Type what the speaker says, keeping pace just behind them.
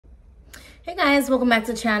Hey guys, welcome back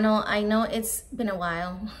to the channel. I know it's been a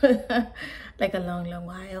while, like a long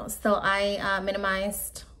while. So I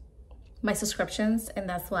minimized my subscriptions and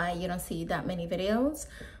that's why you don't see that many videos.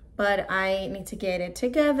 But I need to get it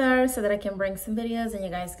together so that I can bring some videos and you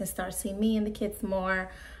guys can start seeing me and the kids more.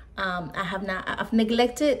 I've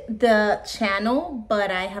neglected the channel, but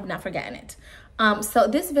I have not forgotten it. So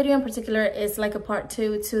this video in particular is like a part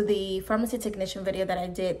 2 to the pharmacy technician video that I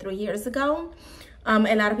did 3 years ago.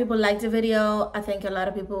 A lot of people liked the video. I think a lot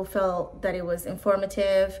of people felt that it was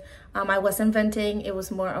informative. I wasn't venting. It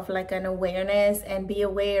was more of like an awareness and be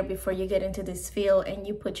aware before you get into this field and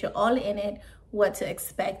you put your all in it, what to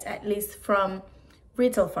expect, at least from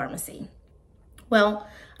retail pharmacy. Well,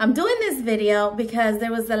 I'm doing this video because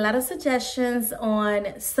there was a lot of suggestions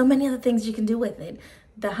on so many other things you can do with it.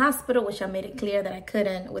 The hospital, which I made it clear that I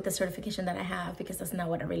couldn't with the certification that I have because that's not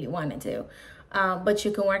what I really wanted to. But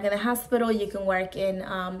you can work in the hospital, you can work in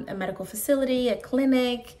a medical facility, a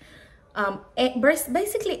clinic,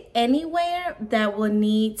 basically anywhere that will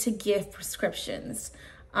need to give prescriptions,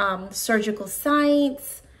 surgical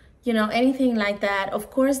sites, you know, anything like that.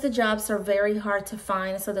 Of course, the jobs are very hard to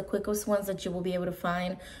find. So the quickest ones that you will be able to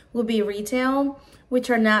find will be retail,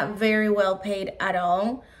 which are not very well paid at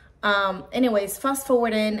all. Anyways, fast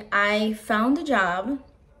forwarding, I found a job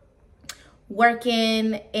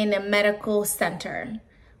working in a medical center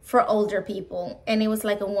for older people. And it was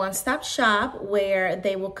like a one-stop shop where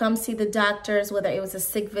they will come see the doctors, whether it was a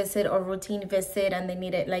sick visit or routine visit, and they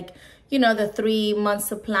needed like, you know, the 3-month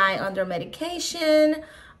supply on their medication,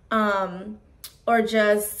 or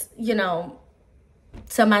just, you know,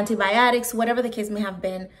 some antibiotics, whatever the case may have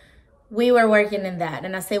been. We were working in that.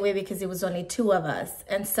 And I say we because it was only 2 of us.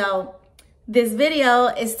 And so this video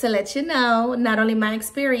is to let you know, not only my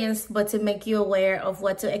experience, but to make you aware of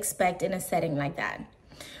what to expect in a setting like that.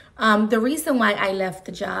 The reason why I left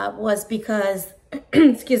the job was because,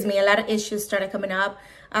 excuse me, a lot of issues started coming up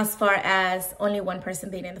as far as only one person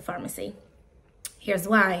being in the pharmacy. Here's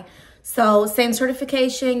why. So same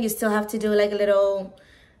certification, you still have to do like a little,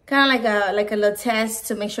 kind of like a little test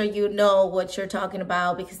to make sure you know what you're talking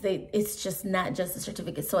about, because it's just not just a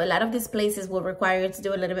certificate. So a lot of these places will require you to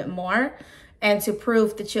do a little bit more and to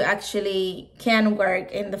prove that you actually can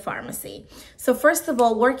work in the pharmacy. So first of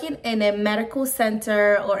all, working in a medical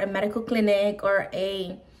center or a medical clinic or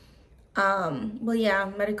a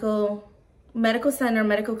medical center,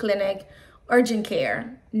 medical clinic, urgent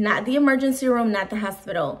care, not the emergency room, not the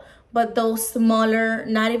hospital, but those smaller,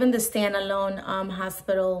 not even the standalone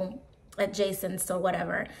hospital adjacent or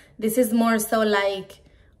whatever. This is more so like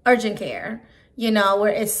urgent care, you know,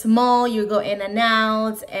 where it's small, you go in and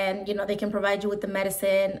out, and, you know, they can provide you with the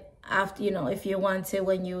medicine after, you know, if you want to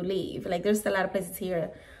when you leave. Like there's a lot of places here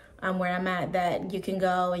where I'm at that you can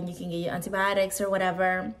go and you can get your antibiotics or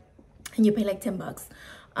whatever, and you pay like $10.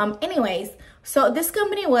 Anyways, so this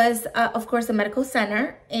company was, of course, a medical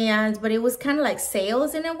center, but it was kind of like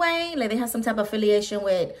sales in a way. Like they have some type of affiliation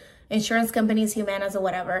with insurance companies, Humana's or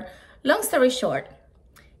whatever. Long story short,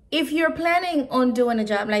 if you're planning on doing a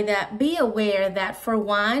job like that, be aware that for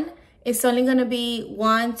one, it's only going to be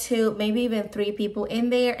 1, 2, maybe even 3 people in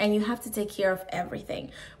there, and you have to take care of everything.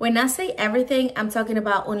 When I say everything, I'm talking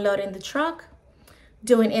about unloading the truck,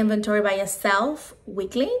 doing inventory by yourself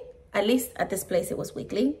weekly. At least at this place, it was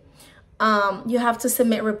weekly. You have to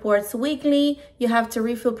submit reports weekly. You have to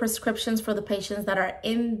refill prescriptions for the patients that are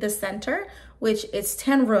in the center, which is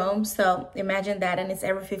 10 rooms. So imagine that. And it's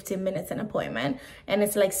every 15 minutes an appointment. And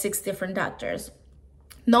it's like 6 different doctors.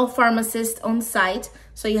 No pharmacist on site.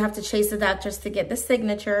 So you have to chase the doctors to get the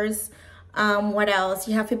signatures. What else?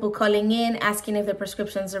 You have people calling in, asking if the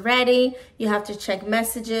prescriptions are ready. You have to check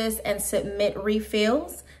messages and submit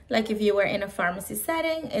refills, like if you were in a pharmacy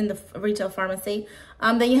setting, in the retail pharmacy.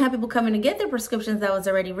 Then you have people coming to get their prescriptions that was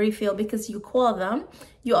already refilled because you call them.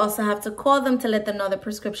 You also have to call them to let them know the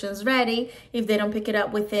prescription's ready. If they don't pick it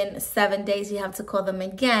up within 7 days, you have to call them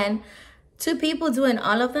again. 2 people doing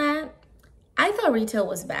all of that. I thought retail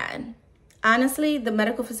was bad. Honestly, the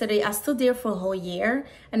medical facility, I stood there for a whole year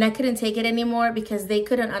and I couldn't take it anymore because they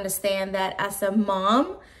couldn't understand that as a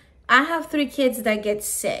mom, I have 3 kids that get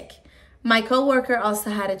sick. My coworker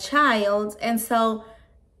also had a child. And so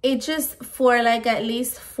it just, for like at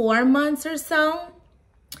least 4 months or so,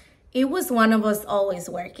 it was one of us always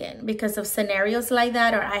working because of scenarios like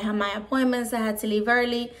that, or I had my appointments, I had to leave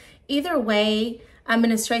early. Either way,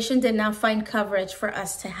 administration did not find coverage for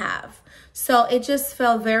us to have. So it just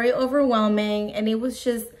felt very overwhelming, and it was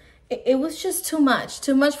just too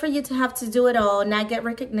much for you to have to do it all, not get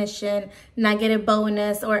recognition, not get a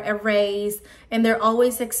bonus or a raise, and they're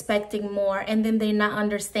always expecting more, and then they're not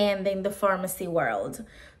understanding the pharmacy world.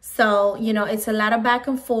 So, you know, it's a lot of back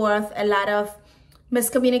and forth, a lot of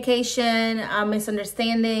miscommunication,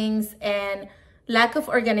 misunderstandings, and lack of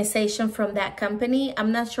organization from that company.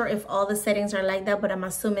 I'm not sure if all the settings are like that, but I'm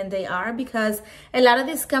assuming they are, because a lot of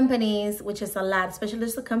these companies, which is a lot, especially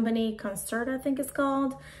there's a company, Concert, I think it's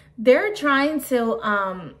called, they're trying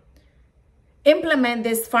to implement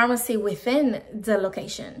this pharmacy within the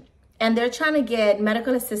location. And they're trying to get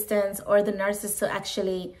medical assistants or the nurses to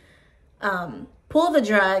actually pull the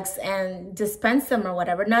drugs and dispense them or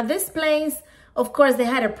whatever. Now, this place, of course, they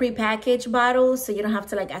had a pre-packaged bottle, so you don't have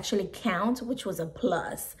to like actually count, which was a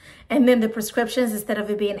plus. And then the prescriptions, instead of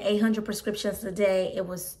it being 800 prescriptions a day, it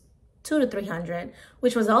was 200 to 300,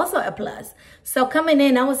 which was also a plus. So coming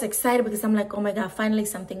in, I was excited because I'm like, oh my God, finally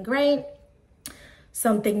something great,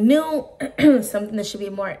 something new, something that should be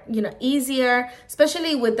more, you know, easier,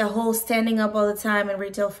 especially with the whole standing up all the time in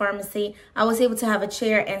retail pharmacy. I was able to have a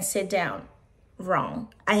chair and sit down.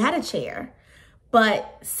 Wrong. I had a chair,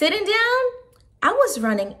 but sitting down, I was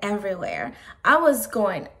running everywhere. I was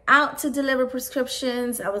going out to deliver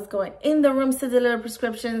prescriptions. I was going in the rooms to deliver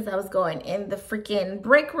prescriptions. I was going in the freaking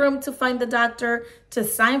break room to find the doctor to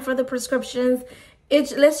sign for the prescriptions.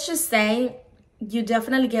 Let's just say you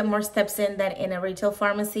definitely get more steps in than in a retail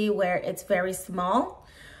pharmacy where it's very small.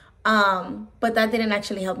 But that didn't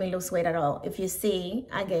actually help me lose weight at all. If you see,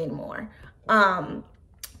 I gained more.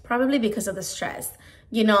 Probably because of the stress.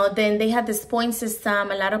 You know, then they had this point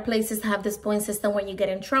system. A lot of places have this point system when you get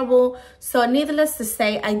in trouble. So needless to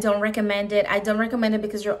say, I don't recommend it. I don't recommend it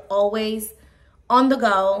because you're always on the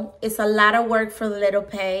go. It's a lot of work for little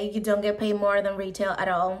pay. You don't get paid more than retail at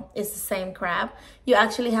all. It's the same crap. You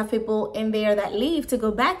actually have people in there that leave to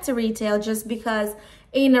go back to retail just because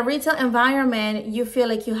in a retail environment, you feel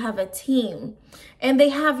like you have a team and they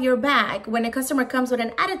have your back. When a customer comes with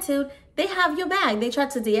an attitude, they have your back. They try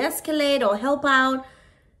to de-escalate or help out.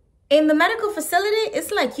 In the medical facility,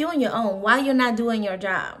 it's like you on your own. Why you're not doing your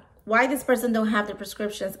job? Why this person don't have the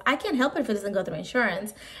prescriptions? I can't help it if it doesn't go through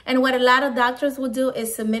insurance. And what a lot of doctors will do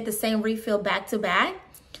is submit the same refill back to back.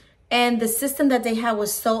 And the system that they had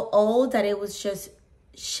was so old that it was just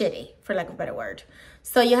shitty, for lack of a better word.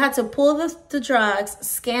 So you had to pull the drugs,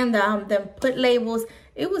 scan them, then put labels.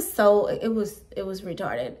 It was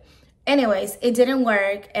retarded. Anyways, it didn't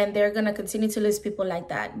work, and they're going to continue to lose people like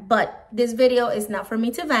that. But this video is not for me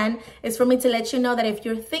to vent. It's for me to let you know that if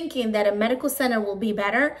you're thinking that a medical center will be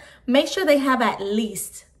better, make sure they have at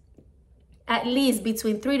least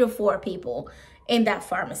between 3 to 4 people in that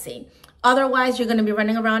pharmacy. Otherwise, you're going to be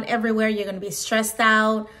running around everywhere. You're going to be stressed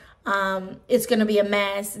out. It's going to be a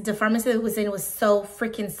mess. The pharmacy it was in was so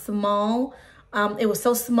freaking small. It was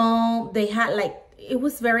so small. They had it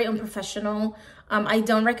was very unprofessional. I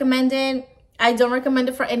don't recommend it. I don't recommend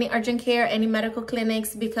it for any urgent care, any medical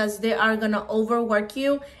clinics, because they are going to overwork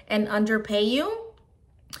you and underpay you.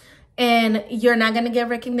 And you're not going to get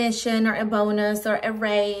recognition or a bonus or a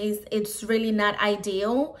raise. It's really not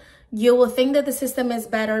ideal. You will think that the system is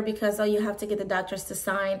better because, oh, you have to get the doctors to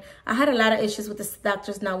sign. I had a lot of issues with the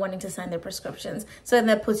doctors not wanting to sign their prescriptions. So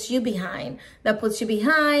that puts you behind. A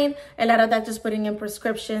lot of doctors putting in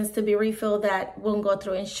prescriptions to be refilled that won't go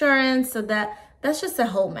through insurance. So that's just a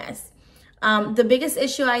whole mess. The biggest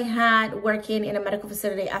issue I had working in a medical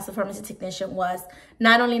facility as a pharmacy technician was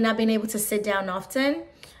not only not being able to sit down often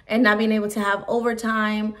and not being able to have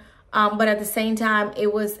overtime, but at the same time,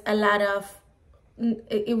 it was a lot of,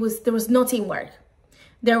 there was no teamwork.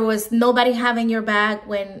 There was nobody having your back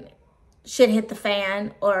when shit hit the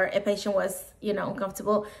fan or a patient was,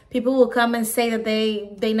 uncomfortable. People will come and say that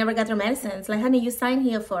they never got their medicines. Like, honey, you signed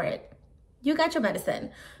here for it. You got your medicine.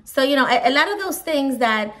 So, a lot of those things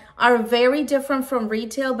that are very different from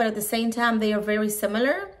retail, but at the same time, they are very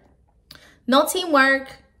similar. No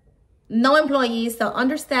teamwork, no employees, so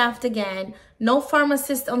understaffed again, no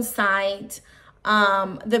pharmacist on site.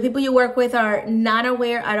 The people you work with are not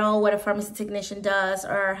aware at all what a pharmacy technician does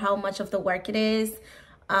or how much of the work it is.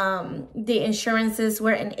 The insurances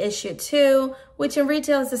were an issue too, which in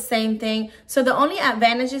retail is the same thing. So the only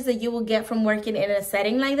advantages that you will get from working in a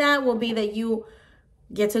setting like that will be that you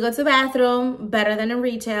get to go to the bathroom better than in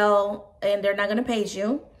retail, and they're not going to page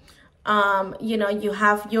you. You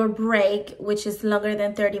have your break, which is longer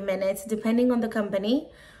than 30 minutes, depending on the company.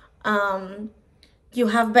 You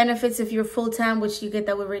have benefits if you're full-time, which you get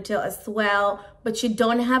that with retail as well, but you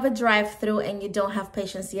don't have a drive-through and you don't have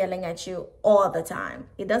patients yelling at you all the time.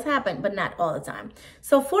 It does happen, but not all the time.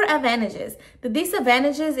 So 4 advantages. The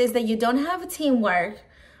disadvantages is that you don't have a teamwork.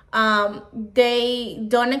 They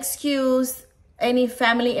don't excuse any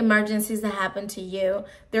family emergencies that happen to you.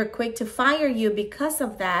 They're quick to fire you because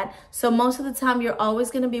of that. So most of the time, you're always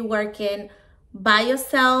going to be working by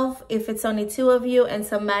yourself, if it's only 2 of you and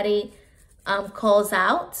somebody calls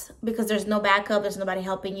out because there's no backup, there's nobody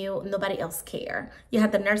helping you, nobody else care. You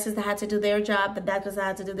had the nurses that had to do their job, the doctors that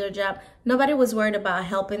had to do their job. Nobody was worried about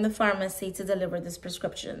helping the pharmacy to deliver these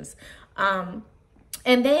prescriptions. And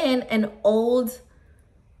then an old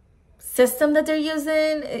system that they're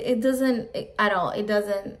using, it doesn't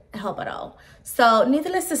help at all. So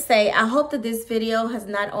needless to say, I hope that this video has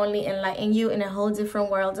not only enlightened you in a whole different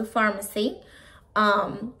world of pharmacy,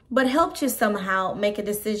 but helped you somehow make a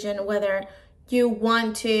decision whether you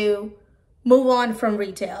want to move on from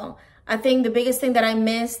retail. I think the biggest thing that I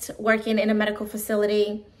missed working in a medical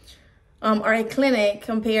facility or a clinic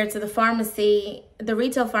compared to the pharmacy, the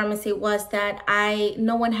retail pharmacy, was that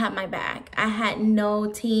no one had my back. I had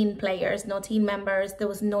no team players, no team members. There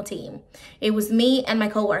was no team. It was me and my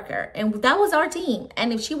coworker, and that was our team.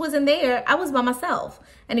 And if she wasn't there, I was by myself.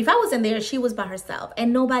 And if I wasn't there, she was by herself,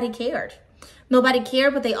 and nobody cared. Nobody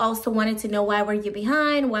cared, but they also wanted to know, why were you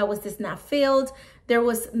behind? Why was this not filled? There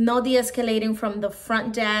was no de-escalating from the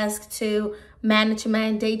front desk to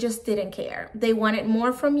management. They just didn't care. They wanted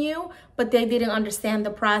more from you, but they didn't understand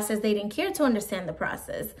the process. They didn't care to understand the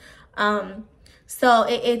process. So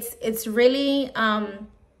it's really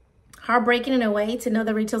heartbreaking in a way to know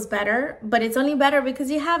that retail's better, but it's only better because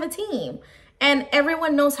you have a team. And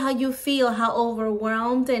everyone knows how you feel, how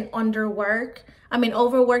overwhelmed and overworked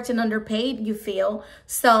and underpaid you feel.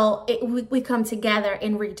 So we come together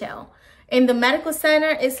in retail. In the medical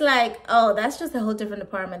center, it's like, oh, that's just a whole different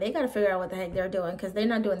department. They got to figure out what the heck they're doing because they're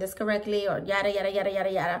not doing this correctly, or yada, yada, yada,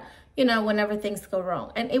 yada, yada, you know, whenever things go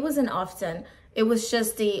wrong. And it wasn't often. It was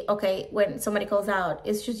just okay, when somebody calls out,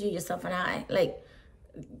 it's just you, yourself, and I. Like,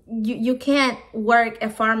 you can't work a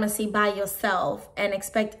pharmacy by yourself and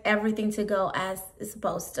expect everything to go as it's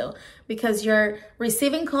supposed to, because you're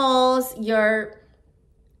receiving calls, you're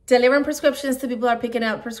delivering prescriptions to people who are picking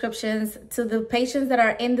up prescriptions, to the patients that are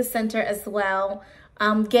in the center as well,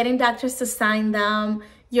 getting doctors to sign them.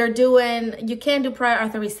 You can't do prior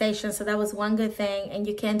authorization, so that was one good thing, and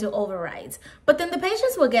you can't do overrides. But then the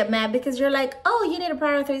patients will get mad because you're like, oh, you need a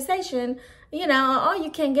prior authorization, you know, oh,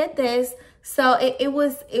 you can't get this. So it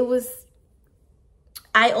was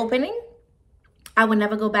eye-opening. I would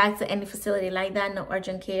never go back to any facility like that, no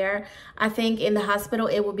urgent care. I think in the hospital,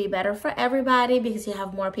 it would be better for everybody because you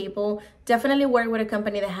have more people. Definitely work with a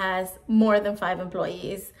company that has more than 5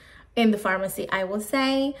 employees. In the pharmacy, I will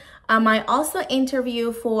say. I also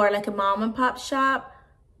interviewed for like a mom and pop shop.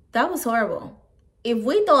 That was horrible. If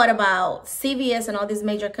we thought about CVS and all these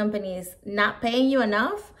major companies not paying you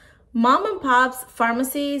enough, mom and pops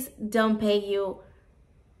pharmacies don't pay you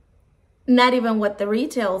not even what the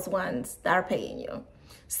retail's ones that are paying you.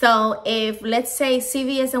 So if, let's say,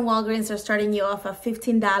 CVS and Walgreens are starting you off at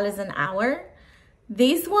 $15 an hour,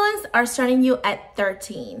 these ones are starting you at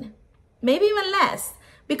 $13, maybe even less,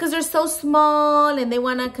 because they're so small and they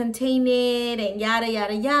want to contain it and yada,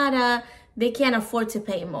 yada, yada. They can't afford to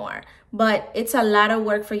pay more. But it's a lot of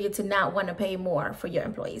work for you to not want to pay more for your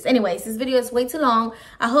employees. Anyways, this video is way too long.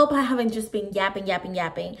 I hope I haven't just been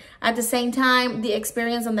yapping. At the same time, the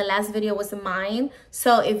experience on the last video was mine.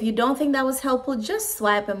 So if you don't think that was helpful, just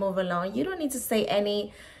swipe and move along. You don't need to say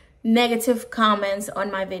any negative comments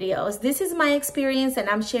on my videos. This is my experience and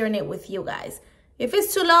I'm sharing it with you guys. If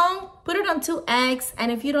it's too long, put it on 2x.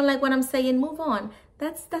 And if you don't like what I'm saying, move on.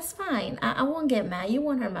 That's fine. I won't get mad. You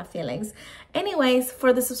won't hurt my feelings. Anyways,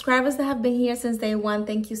 for the subscribers that have been here since day one,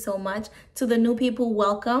 thank you so much. To the new people,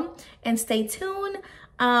 welcome, and stay tuned.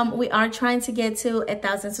 We are trying to get to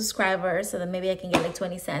 1,000 subscribers so that maybe I can get like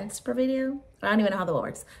 20 cents per video. I don't even know how that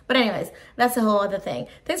works. But anyways, that's a whole other thing.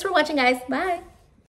 Thanks for watching, guys. Bye.